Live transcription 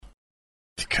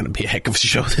going to be a heck of a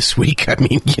show this week. I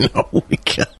mean,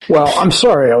 Well, I'm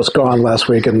sorry I was gone last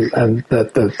week, and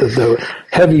that the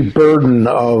heavy burden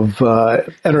of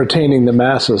entertaining the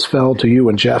masses fell to you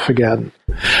and Jeff again.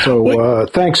 So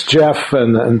thanks, Jeff,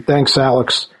 and thanks,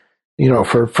 Alex,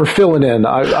 for filling in.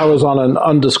 I was on an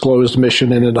undisclosed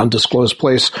mission in an undisclosed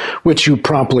place, which you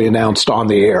promptly announced on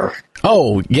the air.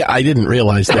 Oh, yeah, I didn't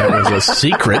realize that was a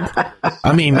secret.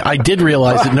 I mean, I did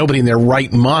realize that nobody in their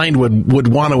right mind would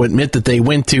want to admit that they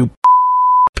went to,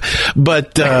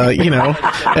 but,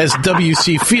 as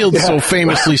W.C. Fields so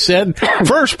famously said,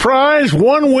 first prize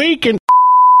 1 week and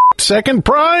second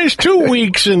prize 2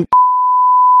 weeks and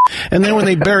then when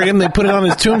they buried him, they put it on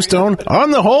his tombstone.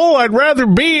 On the whole, I'd rather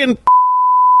be in.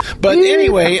 But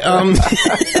anyway,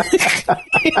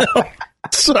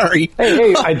 sorry.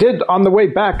 Hey, I did on the way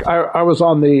back. I was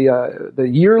on the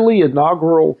yearly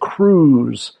inaugural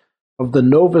cruise of the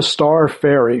Nova Star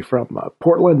ferry from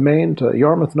Portland, Maine to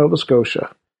Yarmouth, Nova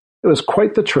Scotia. It was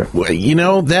quite the trip. Well,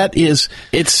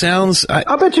 it sounds.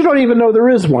 I bet you don't even know there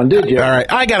is one, did you? All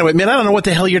right, I got to admit, I don't know what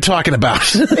the hell you're talking about.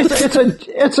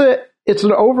 It's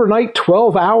an overnight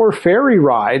 12-hour ferry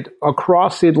ride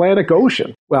across the Atlantic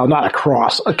Ocean. Well, not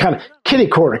across, a kind of kitty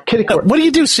corner. What do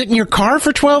you do, sit in your car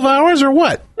for 12 hours or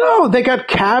what? No, they got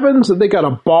cabins, they got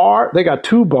a bar, they got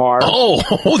 2 bars.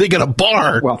 Oh, they got a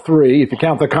bar. Well, 3, if you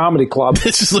count the comedy club.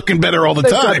 This is looking better all the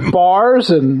time. Got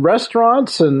bars and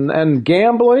restaurants and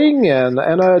gambling and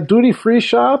a duty-free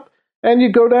shop. And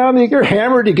you go down, you get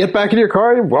hammered, you get back in your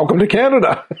car, and welcome to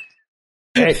Canada.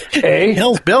 Hey.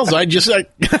 Hell's bells, I guess I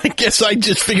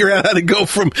just figured out how to go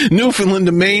from Newfoundland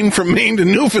to Maine, from Maine to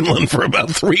Newfoundland for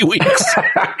about 3 weeks.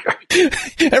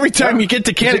 Every time you get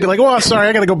to Canada, you're like, oh, sorry,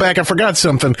 I got to go back. I forgot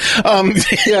something.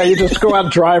 Yeah, you just go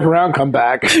out, drive around, come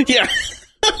back. Yeah.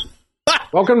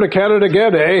 Welcome to Canada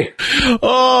again, eh?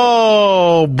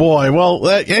 Oh, boy. Well,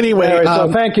 anyway.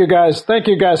 So thank you guys. Thank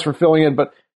you guys for filling in.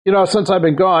 But, since I've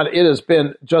been gone, it has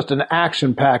been just an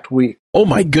action-packed week. Oh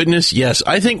my goodness, yes.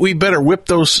 I think we better whip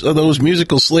those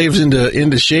musical slaves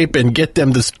into shape and get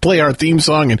them to play our theme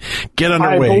song and get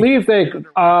underway. I believe they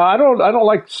I don't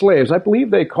like slaves. I believe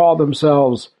they call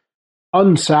themselves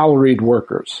unsalaried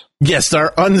workers. Yes,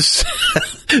 the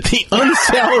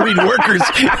unsalaried workers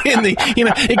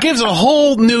it gives a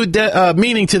whole new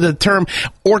meaning to the term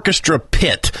orchestra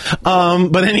pit.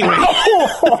 But anyway,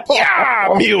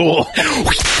 yeah, mule. Boom,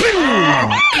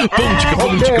 chicka,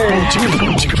 boom, chicka, boom, chicka,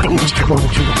 boom, chicka, boom, chicka, boom,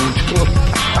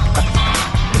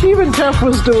 chicka, boom. Even Jeff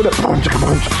was doing it. Boom, chicka,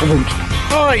 boom, chicka, boom, chicka.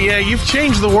 Oh, yeah, you've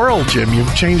changed the world, Jim.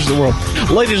 You've changed the world.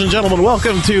 Ladies and gentlemen,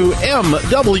 welcome to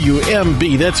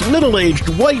MWMB. That's middle-aged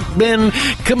white men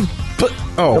that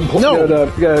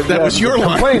was your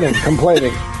line.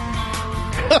 Complaining.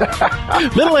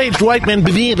 Middle-aged white men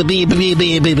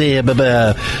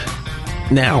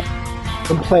now.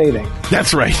 Complaining.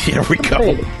 That's right. Here we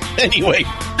go. Anyway.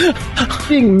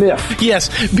 Being miffed. Yes,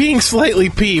 being slightly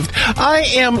peeved. I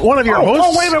am one of your hosts.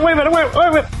 Oh, wait a minute.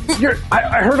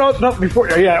 I heard all that before.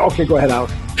 Yeah, okay, go ahead,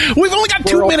 Alex. We've only got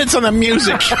 2 minutes on the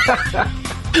music.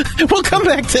 We'll come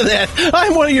back to that.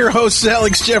 I'm one of your hosts,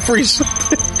 Alex Jeffries.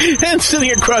 And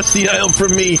sitting across the aisle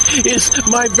from me is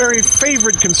my very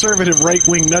favorite conservative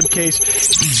right-wing nutcase,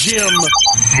 Jim.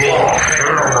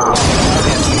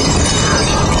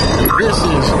 This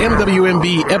is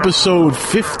MWMB episode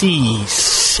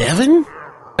 57?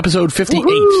 Episode 58.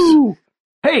 Woo-hoo!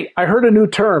 Hey, I heard a new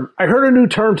term.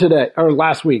 Today, or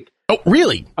last week. Oh,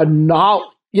 really? A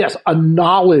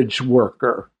knowledge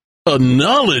worker. A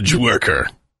knowledge worker?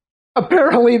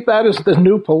 Apparently, that is the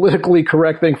new politically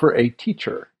correct thing for a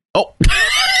teacher. Oh.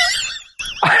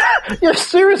 Yeah,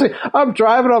 seriously. I'm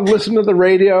driving, I'm listening to the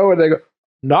radio, and they go,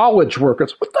 knowledge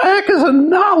workers. What the heck is a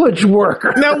knowledge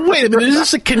worker? Now, wait a minute. Is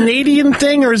this a Canadian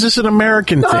thing or is this an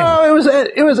American thing? No, it was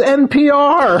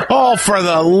NPR. Oh, for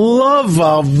the love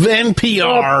of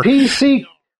NPR.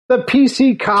 The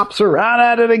PC cops are out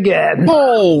at it again.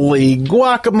 Holy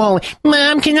guacamole.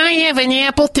 Mom, can I have an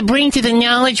apple to bring to the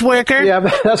knowledge worker? Yeah,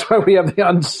 that's why we have the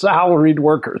unsalaried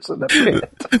workers in the pit.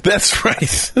 That's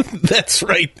right. That's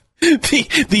right.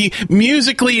 The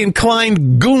musically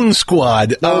inclined goon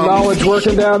squad. No knowledge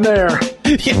working down there.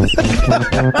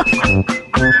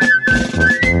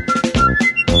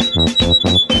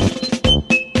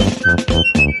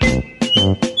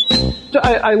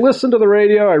 I listen to the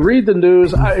radio. I read the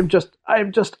news. I'm just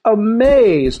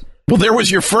amazed. Well, there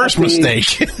was your first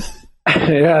mistake.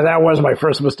 Yeah, that was my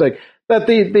first mistake. That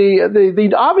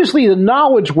the obviously the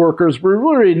knowledge workers were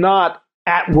really not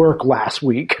at work last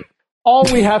week. All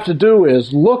we have to do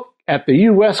is look at the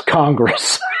U.S.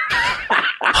 Congress.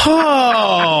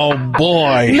 Oh,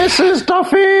 boy. Mrs.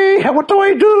 Duffy, what do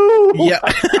I do? Yeah.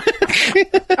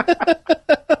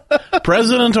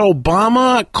 President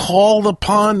Obama called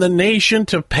upon the nation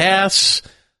to pass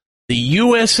the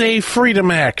USA Freedom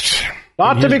Act.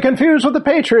 Not to be confused with the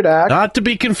Patriot Act. Not to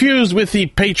be confused with the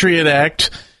Patriot Act.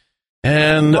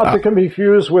 And not to be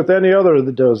confused with any other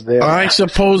that does that. I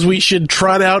suppose we should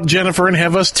trot out Jennifer and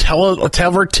have us tell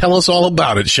us all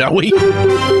about it, shall we?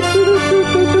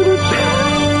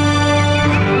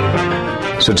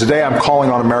 So today I'm calling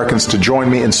on Americans to join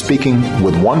me in speaking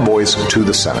with one voice to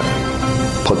the Senate.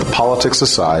 Put the politics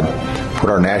aside, put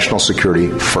our national security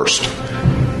first.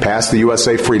 Pass the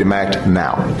USA Freedom Act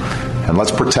now. And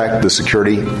let's protect the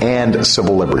security and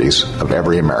civil liberties of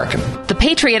every American. The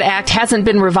Patriot Act hasn't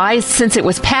been revised since it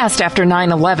was passed after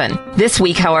 9/11. This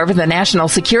week, however, the National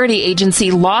Security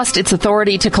Agency lost its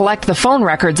authority to collect the phone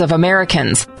records of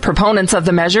Americans. Proponents of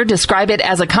the measure describe it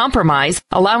as a compromise,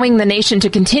 allowing the nation to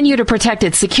continue to protect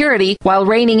its security while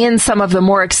reining in some of the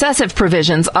more excessive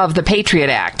provisions of the Patriot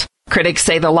Act. Critics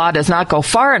say the law does not go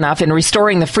far enough in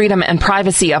restoring the freedom and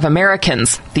privacy of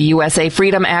Americans. The USA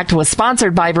Freedom Act was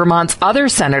sponsored by Vermont's other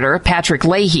senator, Patrick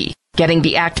Leahy. Getting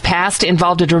the act passed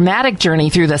involved a dramatic journey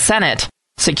through the Senate.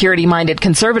 Security-minded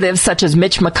conservatives such as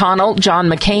Mitch McConnell, John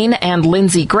McCain, and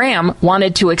Lindsey Graham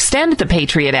wanted to extend the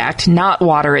Patriot Act, not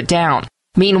water it down.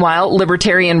 Meanwhile,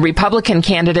 Libertarian Republican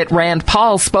candidate Rand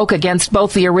Paul spoke against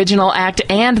both the original act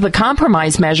and the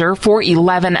compromise measure for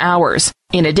 11 hours.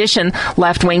 In addition,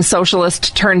 left-wing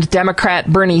socialist turned Democrat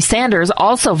Bernie Sanders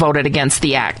also voted against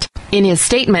the act. In his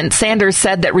statement, Sanders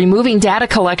said that removing data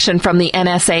collection from the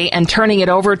NSA and turning it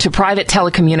over to private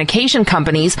telecommunication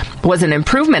companies was an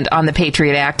improvement on the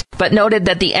Patriot Act, but noted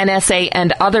that the NSA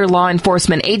and other law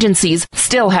enforcement agencies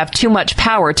still have too much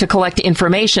power to collect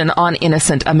information on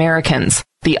innocent Americans.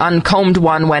 The uncombed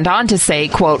one went on to say,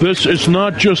 quote, "This is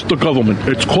not just the government,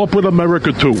 it's corporate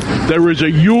America too. There is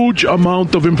a huge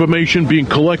amount of information being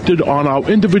collected on our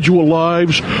individual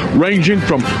lives, ranging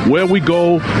from where we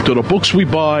go to the books we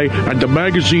buy and the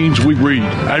magazines we read.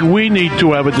 And we need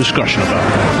to have a discussion about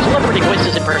it." Celebrity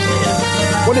voices impersonated.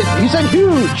 He said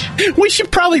huge. We should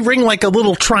probably ring like a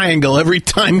little triangle every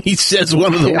time he says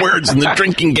one of the words in the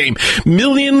drinking game.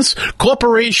 Millions,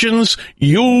 corporations,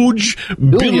 huge,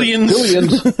 billions.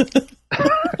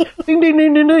 Ding, ding,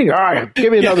 ding, ding, ding. All right,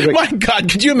 give me another drink. My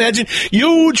God, could you imagine?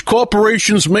 Huge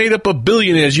corporations made up of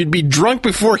billionaires. You'd be drunk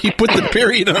before he put the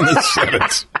period on the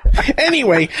sentence.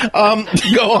 Anyway,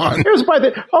 go on. Here's my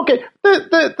thing. Okay,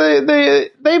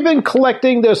 they've been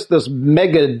collecting this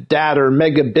mega data or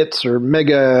megabits or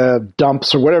mega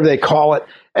dumps or whatever they call it,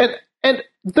 and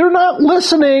they're not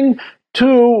listening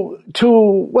to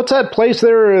what's that place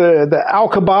there? The El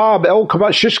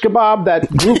Kebab, Shish Kebab,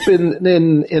 that group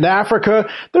in Africa.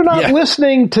 They're not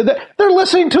listening to they're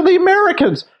listening to the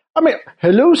Americans. I mean,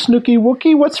 hello, Snooky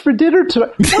Wookie, what's for dinner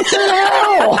tonight? What the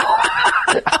hell?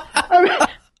 I mean,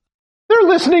 they're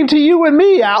listening to you and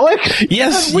me, Alex.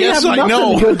 Yes, we have I know.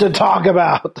 nothing good to talk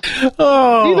about.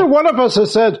 Oh. Neither one of us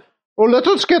has said, well, let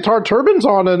us get our turbans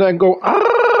on and then go,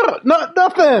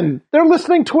 nothing. They're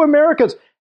listening to Americans.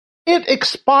 It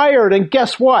expired, and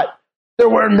guess what? There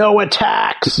were no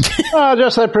attacks.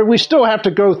 Just like we still have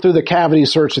to go through the cavity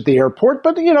search at the airport,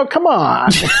 but, come on.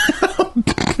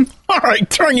 All right,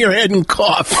 turn your head and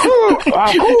cough.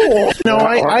 No,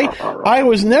 I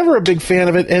was never a big fan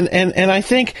of it, and I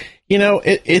think,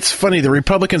 it's funny. The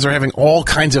Republicans are having all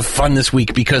kinds of fun this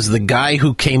week because the guy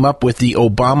who came up with the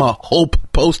Obama Hope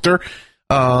poster,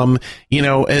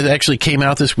 it actually came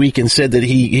out this week and said that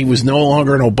he was no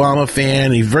longer an Obama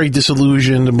fan. He's very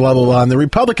disillusioned and blah, blah, blah. And the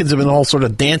Republicans have been all sort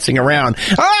of dancing around.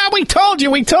 We told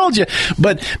you.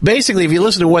 But basically, if you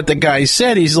listen to what the guy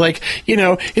said, he's like,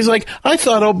 I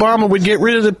thought Obama would get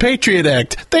rid of the Patriot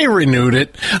Act. They renewed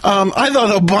it. I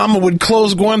thought Obama would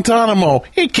close Guantanamo.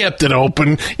 He kept it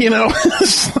open.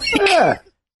 It's like, yeah.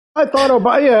 I thought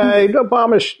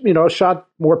Obama, shot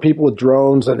more people with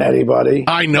drones than anybody.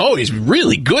 I know, he's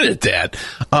really good at that.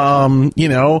 And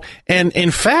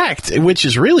in fact, which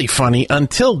is really funny,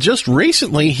 until just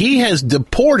recently, he has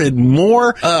deported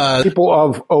more people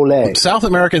of Olay, South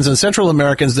Americans and Central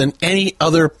Americans than any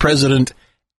other president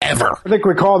ever. I think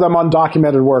we call them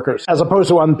undocumented workers, as opposed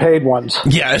to unpaid ones.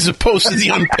 Yeah, as opposed to the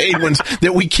unpaid ones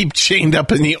that we keep chained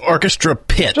up in the orchestra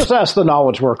pit. Just ask the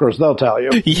knowledge workers; they'll tell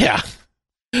you. Yeah.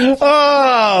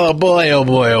 Oh boy! Oh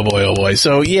boy! Oh boy! Oh boy!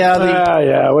 So yeah,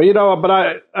 yeah. Well, but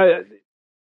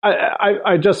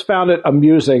I just found it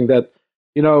amusing that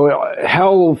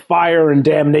hell, fire, and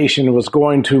damnation was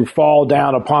going to fall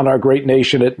down upon our great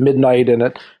nation at midnight, and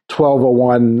at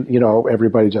 12:01,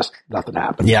 everybody just nothing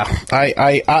happened. Yeah,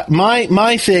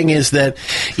 my thing is that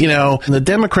the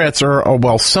Democrats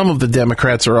some of the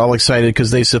Democrats are all excited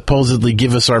because they supposedly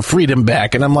give us our freedom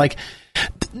back, and I'm like,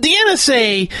 the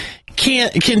NSA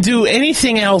can do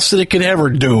anything else that it could ever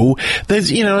do. There's,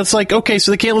 it's like, okay,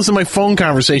 so they can't listen to my phone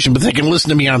conversation, but they can listen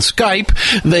to me on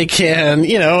Skype. They can,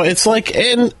 it's like,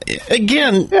 and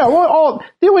again. Yeah, well,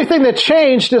 the only thing that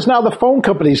changed is now the phone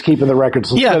company's keeping the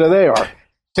records instead of they are.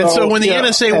 And so when the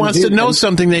NSA wants to know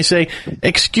something, they say,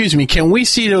 excuse me, can we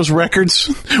see those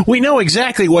records? We know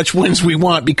exactly which ones we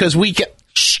want because we can.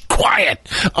 Shh, quiet.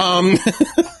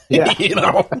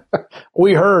 Yeah.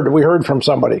 We heard from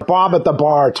somebody. Bob at the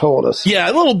bar told us. Yeah,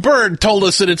 a little bird told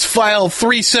us that it's file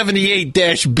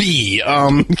 378-B.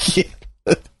 Oh,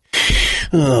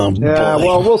 yeah, boy.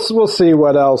 well, we'll see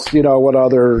what else, what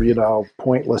other,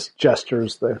 pointless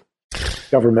gestures the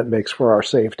government makes for our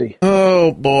safety.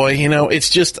 Oh, boy. It's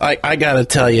just, I got to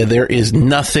tell you, there is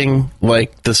nothing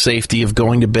like the safety of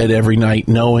going to bed every night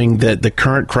knowing that the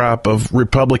current crop of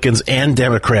Republicans and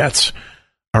Democrats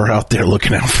are out there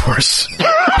looking out for us.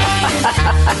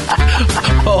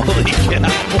 Holy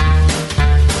cow.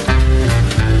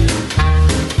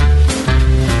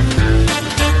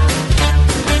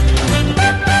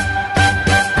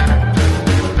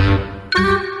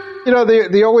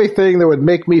 The only thing that would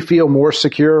make me feel more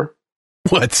secure.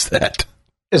 What's that?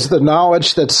 Is the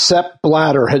knowledge that Sepp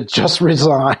Blatter had just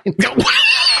resigned.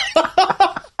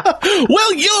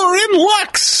 Well, you're in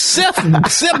luck. Sepp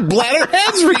Blatter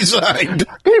has resigned.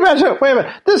 Can you imagine? Wait a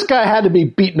minute. This guy had to be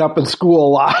beaten up in school a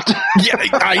lot. Yeah,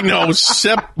 I know.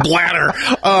 Sepp Blatter.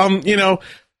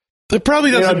 It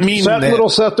probably doesn't mean Seth, that. Little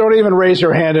Seth, don't even raise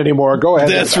your hand anymore. Go ahead.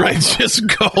 That's right. Just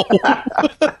go.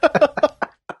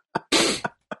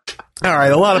 All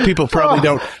right, a lot of people probably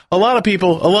don't. A lot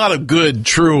of good,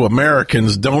 true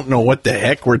Americans don't know what the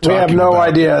heck we're talking about. We have no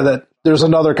idea that there's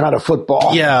another kind of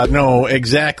football. Yeah, no,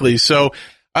 exactly. So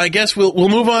I guess we'll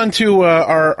move on to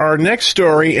our next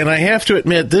story, and I have to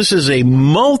admit, this is a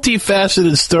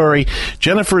multifaceted story.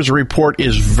 Jennifer's report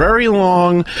is very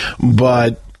long,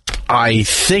 but I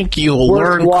think you'll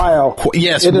learn. Worthwhile.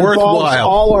 Yes, it worthwhile. Involves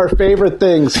all our favorite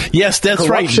things. Yes, that's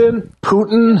corruption, right.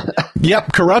 Putin.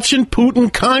 Yep, corruption,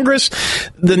 Putin, Congress,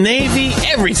 the Navy,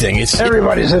 everything.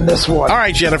 Everybody's in this one. All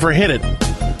right, Jennifer, hit it.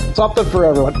 Something for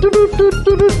everyone.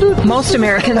 Most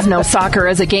Americans know soccer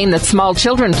as a game that small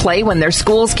children play when their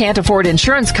schools can't afford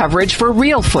insurance coverage for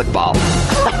real football.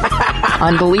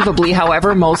 Unbelievably,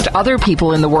 however, most other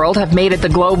people in the world have made it the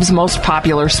globe's most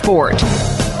popular sport.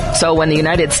 So when the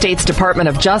United States Department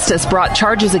of Justice brought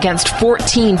charges against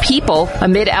 14 people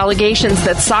amid allegations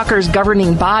that soccer's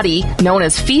governing body, known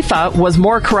as FIFA, was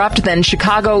more corrupt than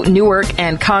Chicago, Newark,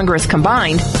 and Congress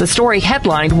combined, the story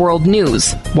headlined World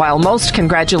News. While most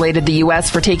congratulated the U.S.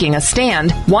 for taking a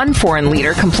stand, one foreign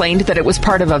leader complained that it was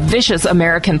part of a vicious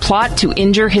American plot to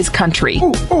injure his country.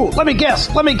 Ooh, let me guess.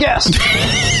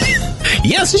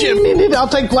 Yes, Jim. I'll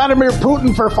take Vladimir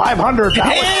Putin for $500. And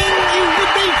you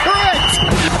would be correct.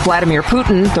 Vladimir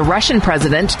Putin, the Russian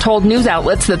president, told news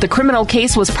outlets that the criminal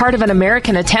case was part of an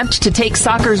American attempt to take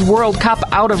soccer's World Cup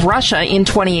out of Russia in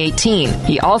 2018.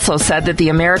 He also said that the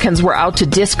Americans were out to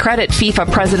discredit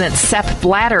FIFA president Sepp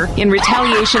Blatter in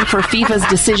retaliation for FIFA's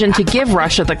decision to give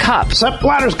Russia the cup. Sepp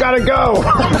Blatter's got to go.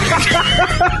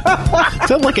 Is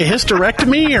that like a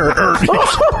hysterectomy or...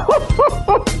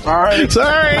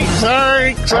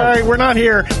 Sorry, we're not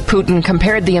here. Putin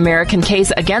compared the American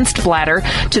case against Blatter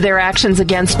to their actions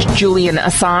against Julian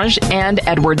Assange and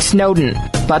Edward Snowden.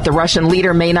 But the Russian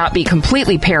leader may not be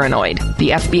completely paranoid.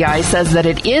 The FBI says that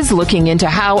it is looking into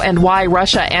how and why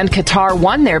Russia and Qatar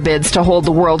won their bids to hold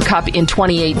the World Cup in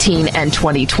 2018 and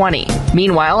 2020.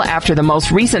 Meanwhile, after the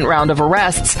most recent round of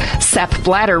arrests, Sepp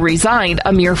Blatter resigned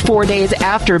a mere 4 days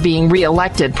after being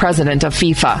re-elected president of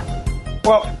FIFA.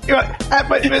 Well,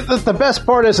 the best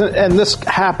part is, and this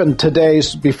happened today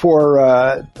before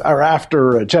or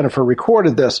after Jennifer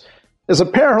recorded this, is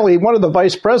apparently one of the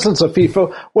vice presidents of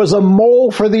FIFA was a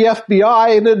mole for the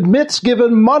FBI and admits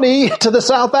giving money to the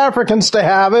South Africans to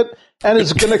have it, and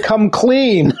is going to come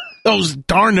clean. Those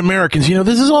darned Americans,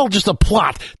 this is all just a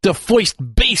plot to foist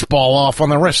baseball off on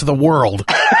the rest of the world.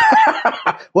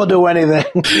 We'll do anything.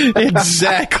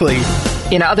 Exactly.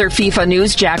 In other FIFA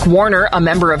news, Jack Warner, a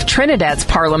member of Trinidad's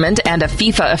parliament and a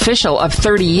FIFA official of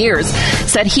 30 years,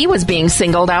 said he was being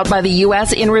singled out by the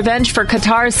U.S. in revenge for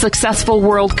Qatar's successful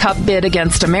World Cup bid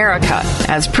against America.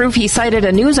 As proof, he cited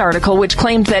a news article which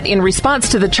claimed that in response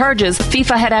to the charges,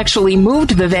 FIFA had actually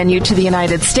moved the venue to the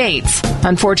United States.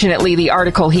 Unfortunately, the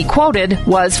article he quoted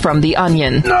was from The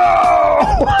Onion.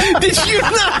 No! Did you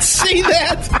not see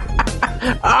that?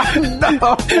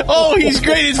 No. Oh, he's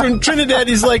great. He's from Trinidad.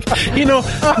 He's like,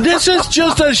 this is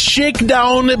just a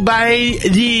shakedown by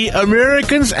the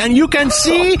Americans. And you can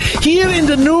see here in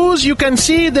the news, you can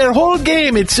see their whole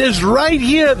game. It says right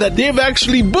here that they've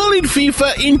actually bullied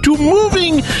FIFA into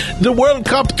moving the World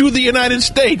Cup to the United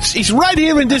States. It's right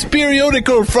here in this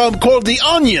periodical called The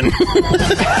Onion.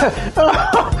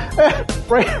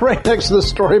 right next to the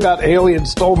story about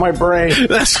aliens stole my brain.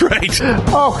 That's right.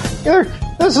 Oh,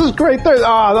 this is great.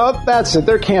 That's it.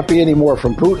 There can't be any more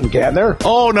from Putin, can there?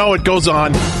 Oh, no, it goes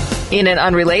on. In an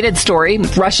unrelated story,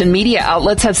 Russian media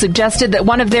outlets have suggested that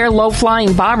one of their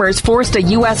low-flying bombers forced a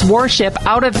U.S. warship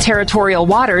out of territorial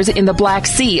waters in the Black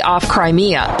Sea off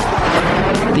Crimea.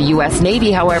 The U.S.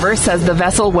 Navy, however, says the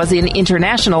vessel was in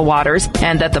international waters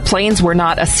and that the planes were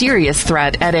not a serious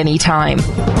threat at any time.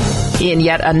 In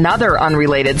yet another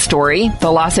unrelated story,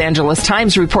 the Los Angeles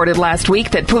Times reported last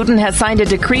week that Putin has signed a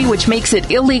decree which makes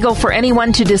it illegal for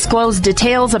anyone to disclose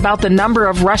details about the number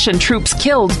of Russian troops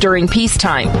killed during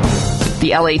peacetime.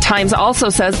 The LA Times also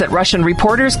says that Russian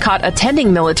reporters caught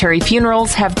attending military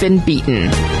funerals have been beaten.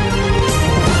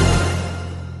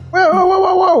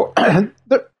 Whoa.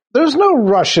 There's no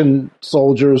Russian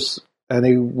soldiers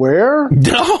anywhere?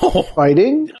 No.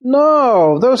 Fighting?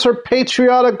 No. Those are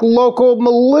patriotic local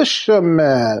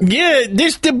militiamen. Yeah,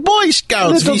 there's the Boy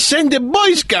Scouts. We send the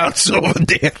Boy Scouts over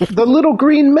there. The little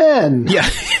green men. Yeah.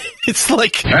 It's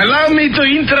like... Allow me to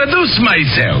introduce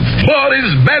myself.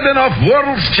 Boris Badenov,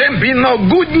 world's champion of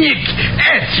Gudnik,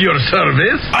 at your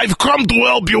service. I've come to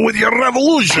help you with your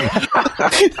revolution.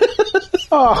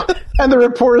 Oh, and the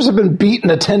reporters have been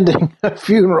beaten attending a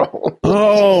funeral.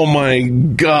 Oh, my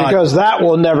God. Because that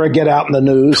will never get out in the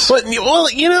news. But, well,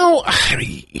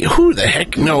 who the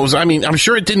heck knows? I mean, I'm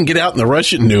sure it didn't get out in the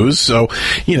Russian news, so,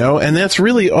 and that's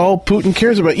really all Putin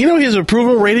cares about. His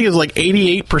approval rating is like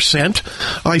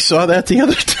 88%. I saw that the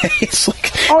other day. It's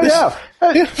like... Oh, yeah.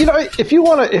 If you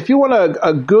want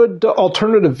a good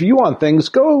alternative view on things,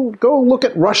 go look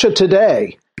at Russia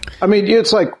Today. I mean,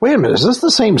 it's like, wait a minute, is this the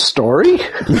same story?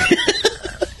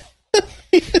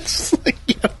 It's like,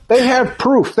 They have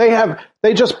proof.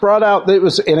 They just brought out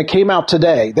and it came out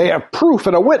today. They have proof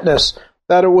and a witness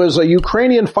that it was a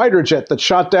Ukrainian fighter jet that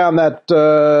shot down that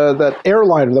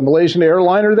airliner, the Malaysian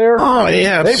airliner there. Oh,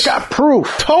 yeah. They've got proof.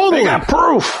 Totally. They got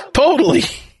proof. Totally.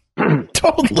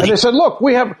 Totally. And they said, look,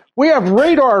 we have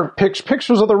radar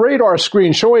pictures of the radar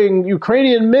screen showing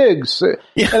Ukrainian MiGs.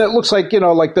 Yeah. And it looks like,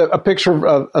 a picture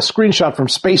of a screenshot from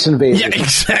Space Invaders. Yeah,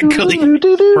 exactly.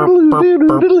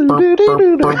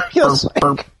 Yes.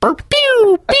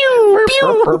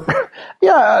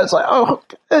 Yeah, it's like,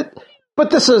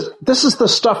 but this is the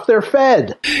stuff they're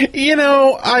fed. I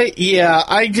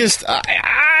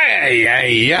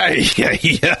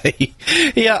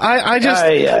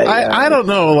don't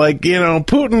know. Like,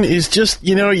 Putin is just,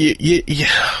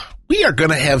 we are going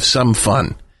to have some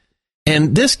fun.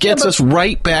 And this gets us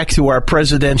right back to our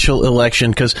presidential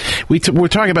election, because we were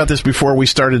talking about this before we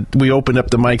opened up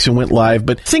the mics and went live.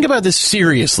 But think about this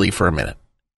seriously for a minute.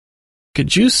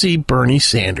 Could you see Bernie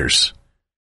Sanders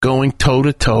going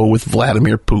toe-to-toe with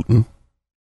Vladimir Putin?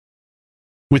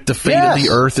 With the fate of the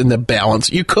earth and the balance.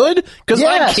 You could? Because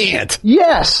I can't.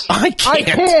 Yes. I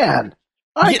can't.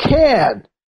 I can.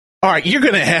 All right, you're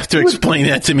going to have to explain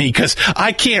that to me, because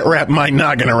I can't wrap my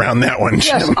noggin around that one,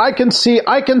 Jim. Yes, I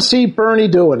can see Bernie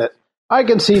doing it. I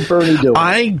can see Bernie doing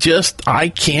it. I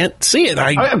can't see it.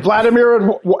 Vladimir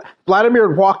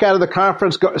would walk out of the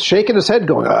conference shaking his head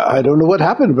going, I don't know what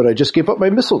happened, but I just gave up my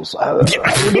missiles. I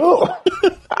don't know.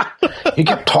 He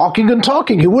kept talking and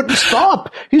talking. He wouldn't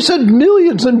stop. He said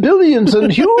millions and billions and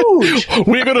huge.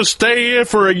 We're going to stay here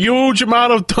for a huge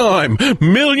amount of time.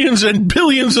 Millions and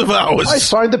billions of hours. I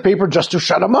signed the paper just to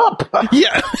shut him up.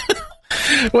 Yeah.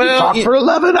 Well, talked for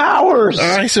 11 hours.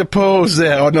 I suppose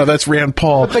that. Oh no, that's Rand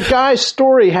Paul. But the guy's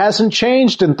story hasn't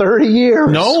changed in 30 years.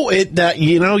 No,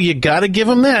 you got to give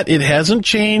him that. It hasn't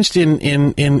changed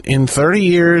in 30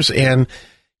 years, and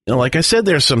like I said,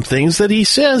 there's some things that he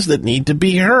says that need to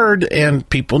be heard, and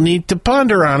people need to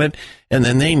ponder on it, and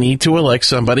then they need to elect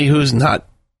somebody who's not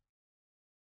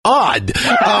odd.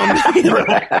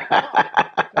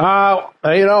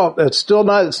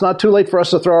 It's not too late for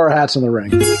us to throw our hats in the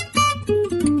ring.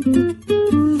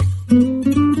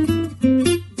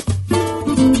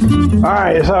 All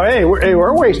right, so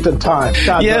we're wasting time.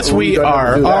 Yes, we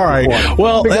are. All right.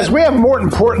 Well, because we have more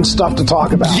important stuff to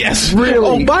talk about. Yes,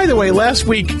 really. Oh, by the way, last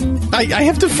week I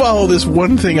have to follow this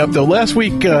one thing up though. Last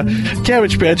week,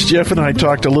 Cabbage Patch Jeff and I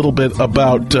talked a little bit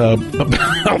about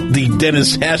the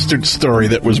Dennis Hastert story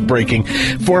that was breaking.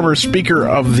 Former Speaker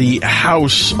of the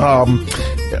House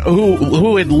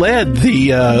who had led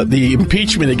the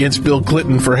impeachment against Bill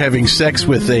Clinton for having sex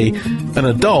with an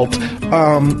adult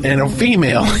and a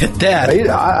female at that.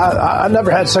 I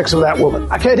never had sex with that woman.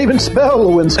 I can't even spell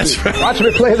Lewinsky. That's right. Watch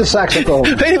me play the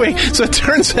saxophone. Anyway, so it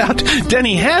turns out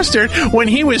Denny Hastert, when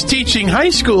he was teaching high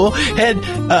school, had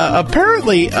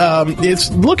apparently it's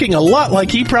looking a lot like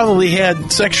he probably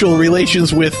had sexual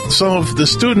relations with some of the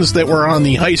students that were on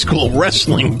the high school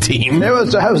wrestling team. There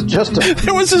was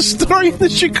a story in the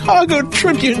Chicago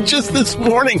Tribune just this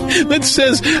morning that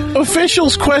says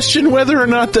officials question whether or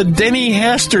not the Denny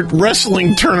Hastert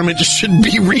wrestling tournament should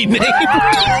be renamed.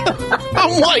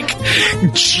 I'm like,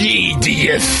 gee, do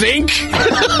you think?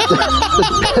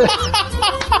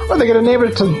 Are they going to name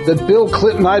it to the Bill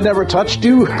Clinton I Never Touched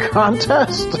You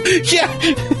contest? Yeah.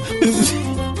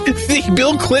 The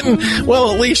Bill Clinton,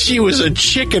 well, at least she was a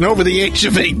chicken over the age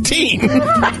of 18.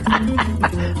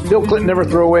 Bill Clinton never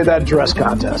threw away that dress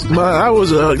contest. I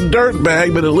was a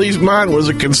dirtbag, but at least mine was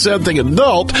a consenting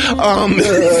adult.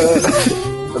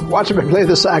 Watch me play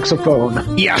the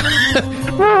saxophone. Yeah.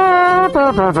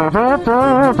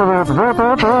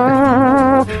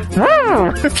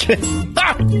 Okay.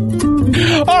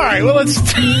 All right, well, let's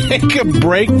take a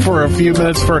break for a few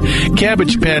minutes for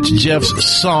Cabbage Patch Jeff's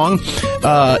song.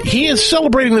 He is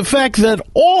celebrating the fact that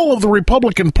all of the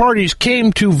Republican parties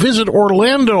came to visit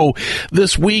Orlando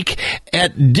this week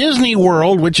at Disney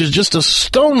World, which is just a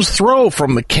stone's throw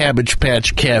from the Cabbage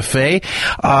Patch Cafe.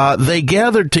 They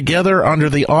gathered together under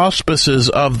the auspices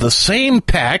of the same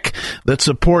PAC that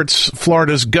supports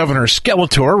Florida's Governor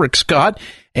Skeletor, Rick Scott,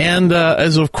 and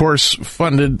is, of course,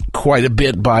 funded quite a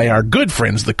bit by our good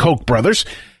friends, the Koch brothers.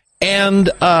 And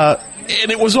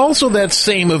it was also that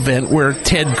same event where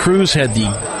Ted Cruz had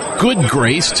the good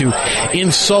grace to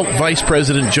insult Vice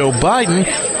President Joe Biden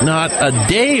not a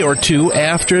day or two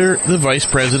after the Vice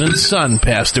President's son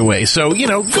passed away. So,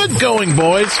 good going,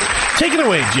 boys. Take it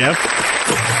away, Jeff.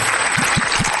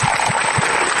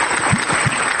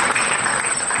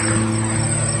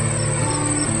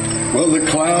 Well, the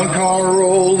clown car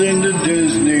rolled into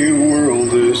Disney World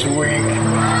this week,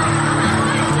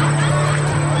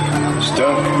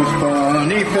 stuffed with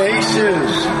funny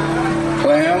faces,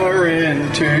 clamoring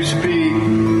to speak,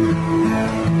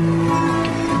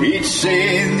 each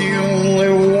saying the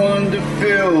only one to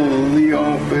fill the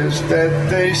office that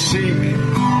they seek.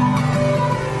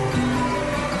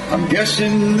 I'm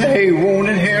guessing they won't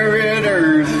inherit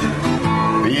Earth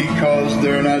because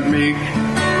they're not meek.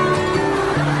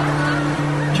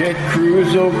 Ted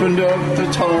Cruz opened up the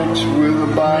talks with a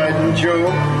Biden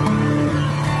joke.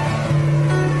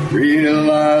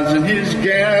 Realizing his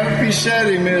gaffe, he said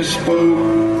he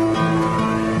misspoke.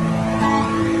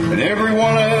 And every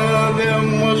one of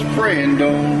them was praying,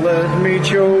 don't let me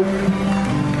choke.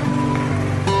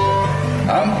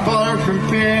 I'm far from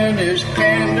finished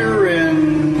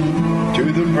pandering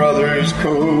to the brothers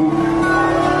Koch.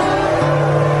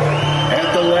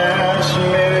 At the last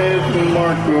minute,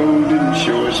 Marco didn't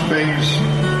show his face.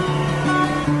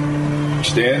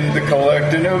 Extend the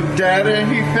collecting of data,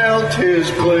 he felt his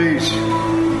place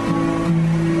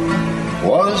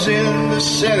was in the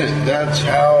Senate, that's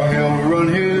how he'll run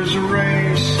his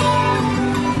race.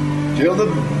 Till the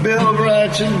Bill of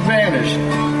Rights has vanished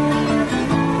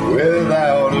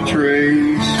without a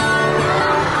trace.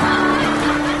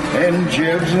 And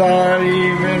Jeb's not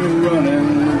even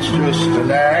running, it's just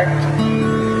an act.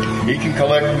 He can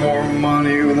collect more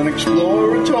money with an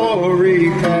exploratory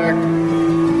pack.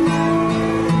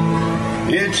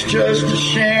 It's just a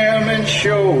sham and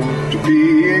show, to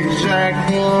be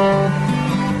exact.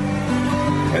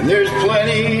 And there's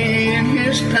plenty in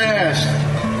his past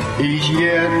he's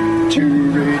yet to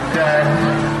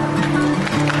redact.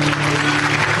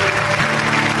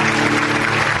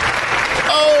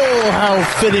 Oh, how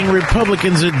fitting,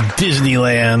 Republicans at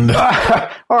Disneyland.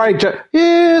 All right, Jeff.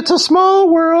 It's a small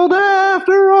world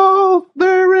after all.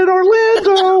 They're in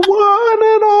Orlando, one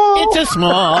and all. It's a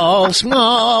small,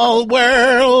 small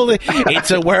world.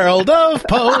 It's a world of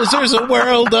posers, a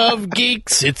world of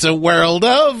geeks. It's a world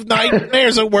of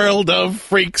nightmares, a world of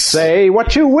freaks. Say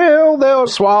what you will, they'll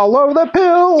swallow the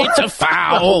pill. It's a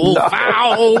foul,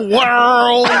 foul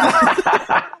world.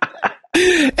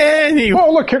 Anyway.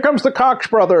 Oh, look, here comes the Koch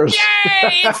brothers.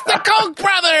 Yay, it's the Koch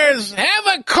brothers.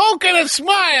 Have a Coke and a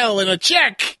smile and a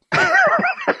check.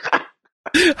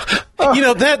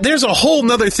 There's a whole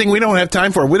nother thing we don't have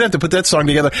time for. We'd have to put that song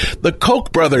together. The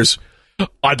Koch brothers.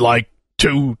 I'd like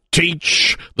to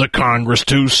teach the Congress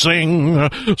to sing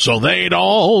so they'd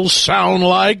all sound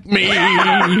like me.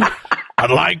 I'd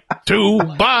like to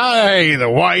buy the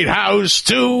White House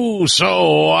too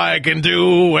so I can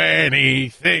do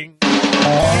anything.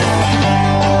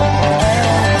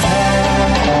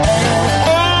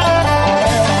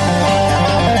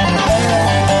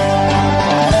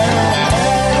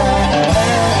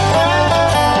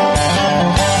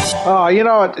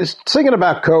 it's singing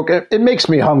about Coke, it makes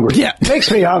me hungry. Yeah. It makes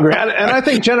me hungry. And I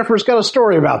think Jennifer's got a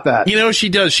story about that. She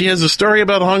does. She has a story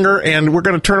about hunger, and we're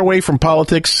going to turn away from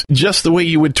politics just the way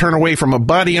you would turn away from a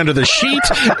body under the sheet.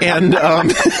 And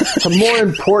some more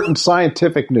important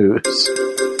scientific news.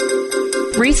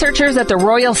 Researchers at the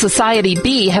Royal Society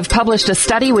B have published a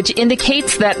study which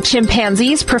indicates that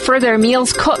chimpanzees prefer their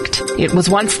meals cooked. It was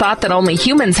once thought that only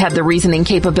humans had the reasoning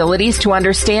capabilities to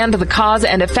understand the cause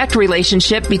and effect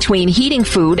relationship between heating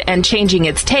food and changing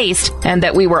its taste, and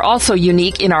that we were also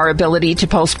unique in our ability to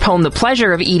postpone the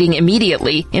pleasure of eating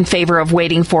immediately in favor of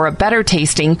waiting for a better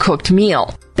tasting cooked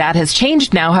meal. That has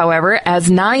changed now, however, as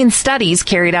 9 studies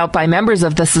carried out by members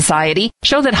of the society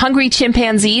show that hungry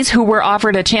chimpanzees who were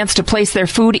offered a chance to place their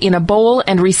food in a bowl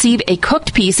and receive a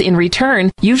cooked piece in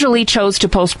return usually chose to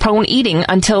postpone eating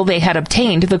until they had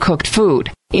obtained the cooked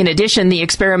food. In addition, the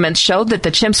experiments showed that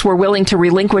the chimps were willing to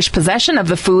relinquish possession of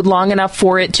the food long enough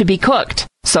for it to be cooked.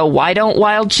 So why don't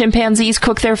wild chimpanzees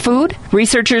cook their food?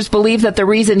 Researchers believe that the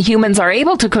reason humans are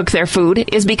able to cook their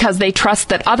food is because they trust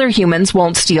that other humans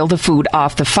won't steal the food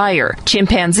off the fire.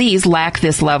 Chimpanzees lack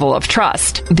this level of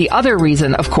trust. The other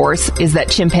reason, of course, is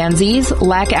that chimpanzees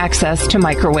lack access to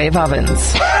microwave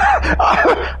ovens.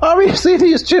 Obviously,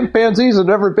 these chimpanzees have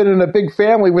never been in a big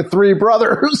family with 3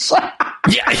 brothers.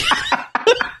 yeah.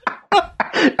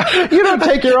 You don't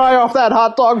take your eye off that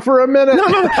hot dog for a minute. No.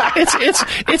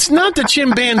 It's not the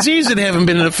chimpanzees that haven't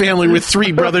been in a family with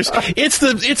 3 brothers. It's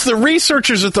the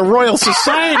researchers at the Royal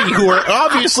Society who are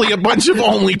obviously a bunch of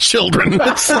only children.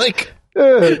 It's like,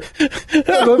 would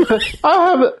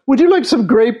you like some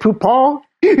Grey Poupon?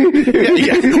 Yeah.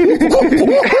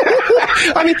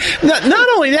 I mean, not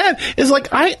only that, is like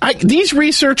these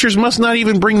researchers must not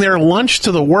even bring their lunch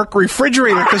to the work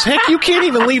refrigerator, because heck, you can't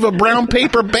even leave a brown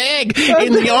paper bag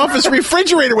in the office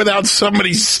refrigerator without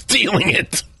somebody stealing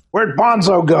it. Where'd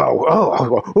Bonzo go?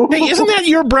 Oh. Hey, isn't that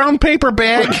your brown paper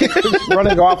bag?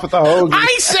 Running off with a hoagie.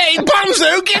 I say,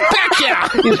 Bonzo, get back here!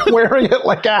 He's wearing it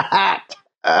like a hat.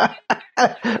 But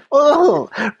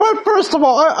first of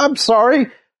all, I'm sorry.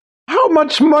 How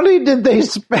much money did they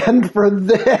spend for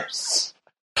this?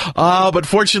 But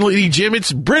fortunately, Jim,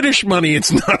 it's British money.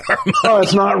 It's not our money. Oh,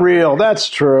 it's not real. That's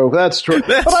true.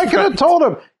 But I could have told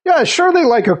him, yeah, sure they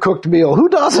like a cooked meal. Who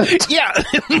doesn't? Yeah,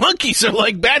 monkeys are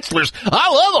like bachelors. I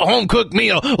love a home-cooked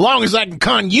meal, as long as I can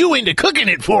con you into cooking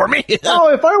it for me.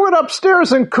 Oh, if I went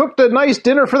upstairs and cooked a nice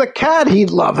dinner for the cat, he'd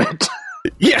love it.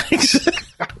 Yeah,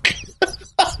 exactly.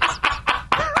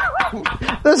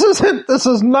 This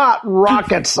is not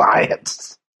rocket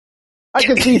science. I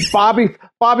can see Bobby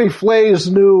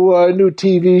Flay's new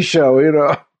TV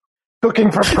show, Cooking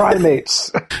for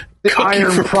Primates. The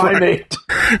Iron Primate.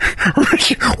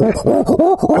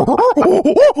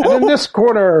 And in this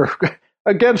corner,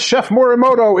 against Chef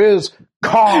Morimoto, is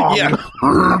Kong. Yeah.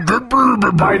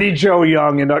 Mighty Joe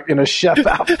Young in a chef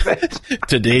outfit.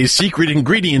 Today's secret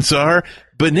ingredients are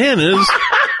bananas,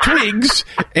 twigs,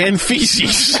 and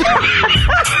feces.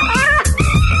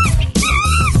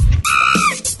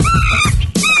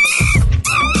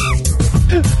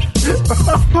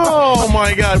 Oh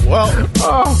my God! Well,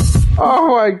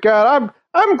 oh my God!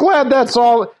 I'm glad that's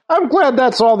all. I'm glad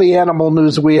that's all the animal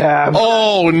news we have.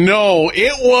 Oh no!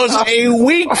 It was a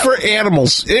week for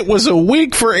animals. It was a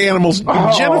week for animals.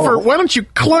 Oh. Jennifer, why don't you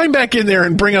climb back in there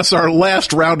and bring us our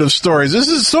last round of stories? This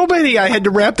is so many. I had to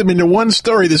wrap them into one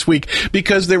story this week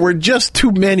because there were just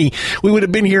too many. We would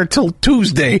have been here till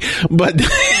Tuesday, but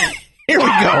here we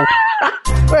go.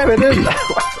 Wait a minute.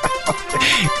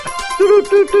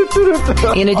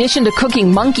 In addition to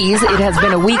cooking monkeys, it has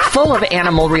been a week full of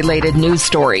animal-related news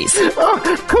stories.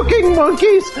 Cooking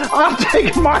monkeys? I'll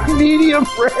take my medium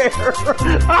rare.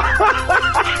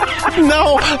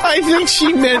 No, I think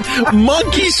she meant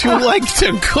monkeys who like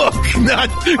to cook,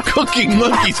 not cooking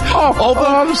monkeys. Although,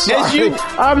 I'm sorry.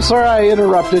 I'm sorry I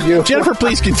interrupted you. Jennifer,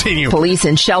 please continue. Police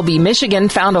in Shelby, Michigan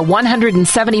found a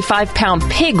 175-pound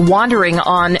pig wandering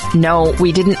on, no,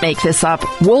 we didn't make this up,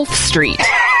 Wolf Street.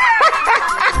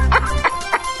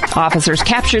 Officers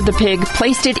captured the pig,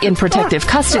 placed it in protective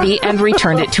custody, and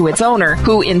returned it to its owner,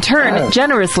 who in turn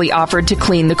generously offered to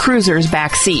clean the cruiser's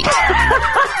back seat.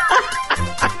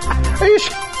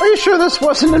 Are you sure this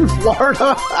wasn't in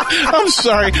Florida? I'm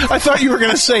sorry. I thought you were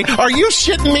going to say, are you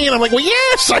shitting me? And I'm like, well,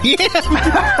 yes, I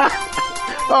am.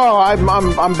 Oh,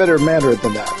 I'm better-mannered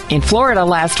than that. In Florida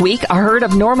last week, a herd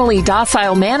of normally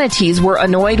docile manatees were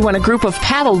annoyed when a group of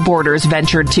paddle boarders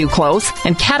ventured too close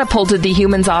and catapulted the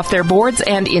humans off their boards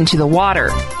and into the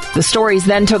water. The stories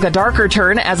then took a darker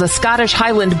turn as a Scottish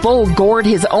Highland bull gored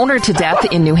his owner to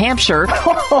death in New Hampshire.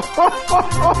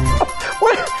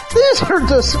 What? These are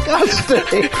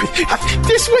disgusting.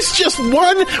 This was just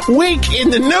 1 week in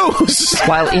the news.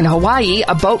 While in Hawaii,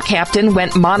 a boat captain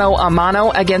went mano a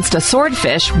mano against a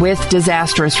swordfish with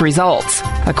disastrous results.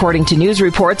 According to news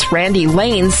reports, Randy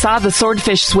Lanes saw the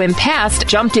swordfish swim past,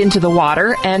 jumped into the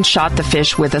water, and shot the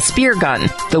fish with a spear gun.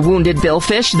 The wounded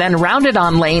billfish then rounded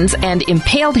on Lanes and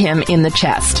impaled him in the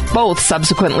chest. Both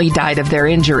subsequently died of their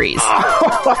injuries.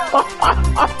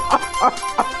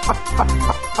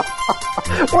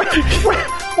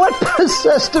 What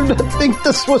possessed him to think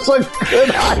this was a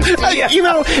good idea?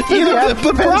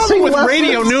 The problem with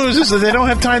radio news is that they don't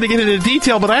have time to get into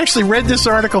detail, but I actually read this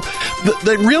article.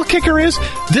 The real kicker is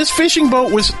this fishing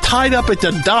boat was tied up at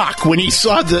the dock when he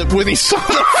saw the force. So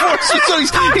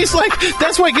he's like,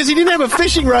 that's why, because he didn't have a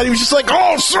fishing rod. He was just like,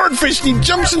 oh, swordfish. And he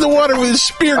jumps in the water with his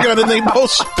spear gun, and they both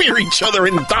spear each other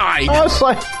and die. Oh, it's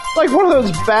like one of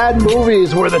those bad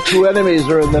movies where the two enemies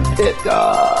are in the pit.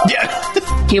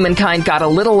 Yeah. Humankind got a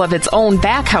little of its own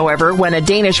back, however, when a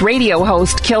Danish radio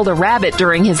host killed a rabbit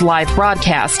during his live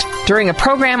broadcast. During a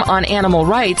program on animal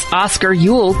rights, Oscar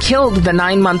Yule killed the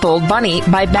 9-month-old bunny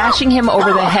by bashing him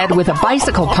over the head with a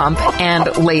bicycle pump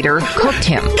and later cooked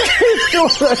him.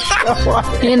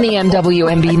 In the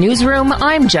MWMB newsroom,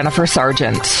 I'm Jennifer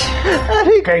Sargent.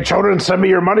 Okay, children, send me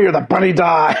your money or the bunny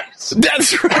dies.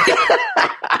 That's right.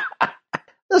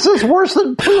 This is worse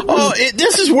than poop. Oh,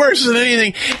 this is worse than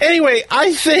anything. Anyway,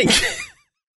 I think,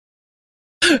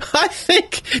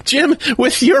 Jim,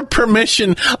 with your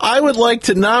permission, I would like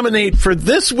to nominate for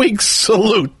this week's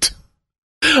salute.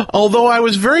 Although I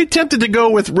was very tempted to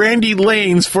go with Randy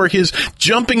Lanes for his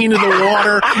jumping into the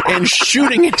water and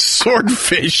shooting a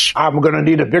swordfish. I'm going to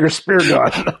need a bigger spear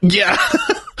gun. Yeah.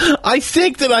 I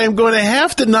think that I am going to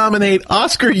have to nominate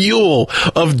Oscar Yule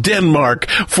of Denmark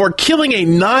for killing a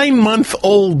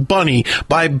 9-month-old bunny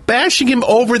by bashing him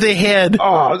over the head.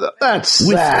 Oh, that's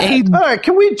sad. All right,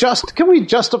 can we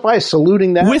justify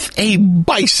saluting that? With a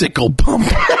bicycle pump.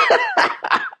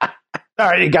 All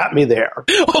right, you got me there.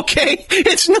 Okay,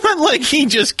 it's not like he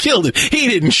just killed it. He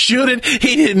didn't shoot it.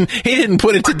 He didn't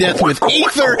put it to death with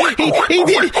ether. He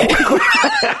did.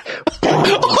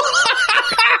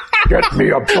 Get me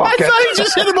a bucket. I thought he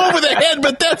just hit him over the head,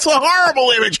 but that's a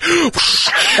horrible image.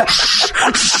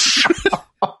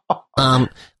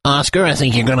 Oscar, I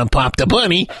think you're gonna pop the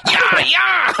bunny.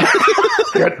 Yeah.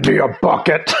 Get me a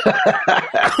bucket.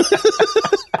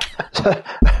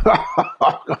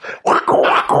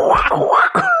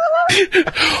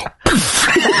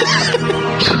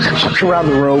 Around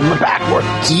the room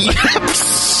backwards.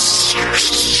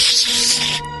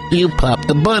 You popped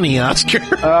the bunny, Oscar.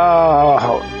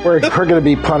 Oh, we're going to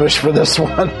be punished for this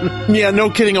one. Yeah,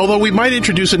 no kidding. Although we might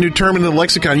introduce a new term in the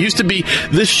lexicon. It used to be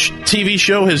this TV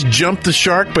show has jumped the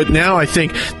shark, but now I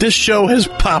think this show has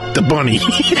popped the bunny.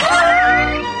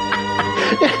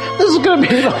 This is going to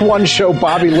be the one show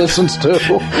Bobby listens to.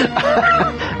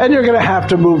 And you're going to have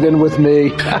to move in with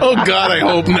me. Oh, God, I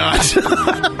hope not.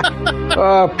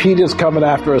 Pete is coming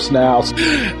after us now.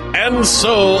 And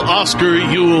so, Oscar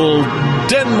Yule,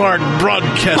 Denmark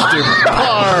broadcaster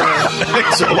par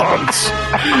excellence,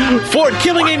 for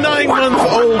killing a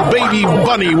 9-month-old baby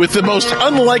bunny with the most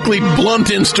unlikely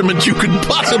blunt instrument you could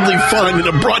possibly find in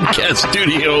a broadcast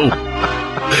studio.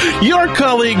 Your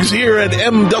colleagues here at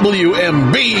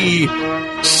MWMB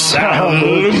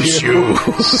salute you.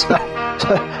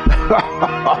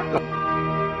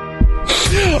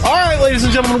 All right, ladies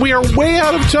and gentlemen, we are way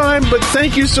out of time, but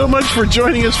thank you so much for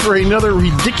joining us for another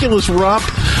ridiculous romp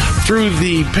through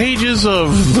the pages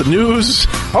of the news.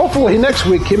 Hopefully next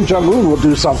week Kim Jong-un will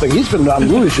do something. He's been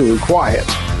unusually quiet.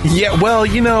 Yeah, well,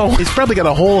 he's probably got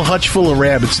a whole hutch full of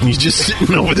rabbits, and he's just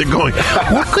sitting over there going,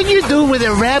 what could you do with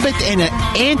a rabbit and an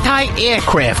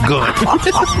anti-aircraft gun?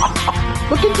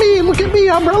 Look at me,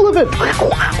 I'm relevant.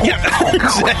 Yeah,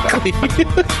 exactly.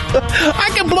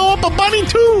 I can blow up a bunny,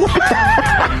 too.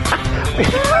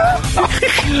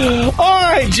 All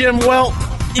right, Jim, well,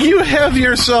 you have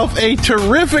yourself a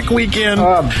terrific weekend.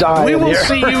 I'm dying. We will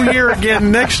see you here again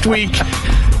next week,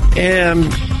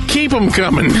 and keep them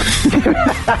coming.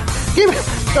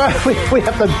 We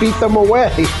have to beat them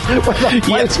away with a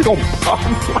bicycle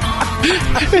pump.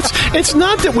 It's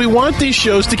not that we want these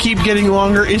shows to keep getting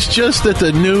longer. It's just that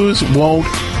the news won't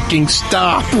fucking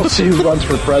stop. We'll see who runs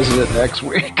for president next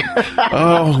week.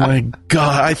 Oh, my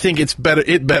God. I think it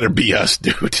better be us,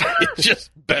 dude. It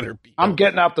just better be us. I'm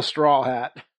getting out the straw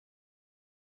hat.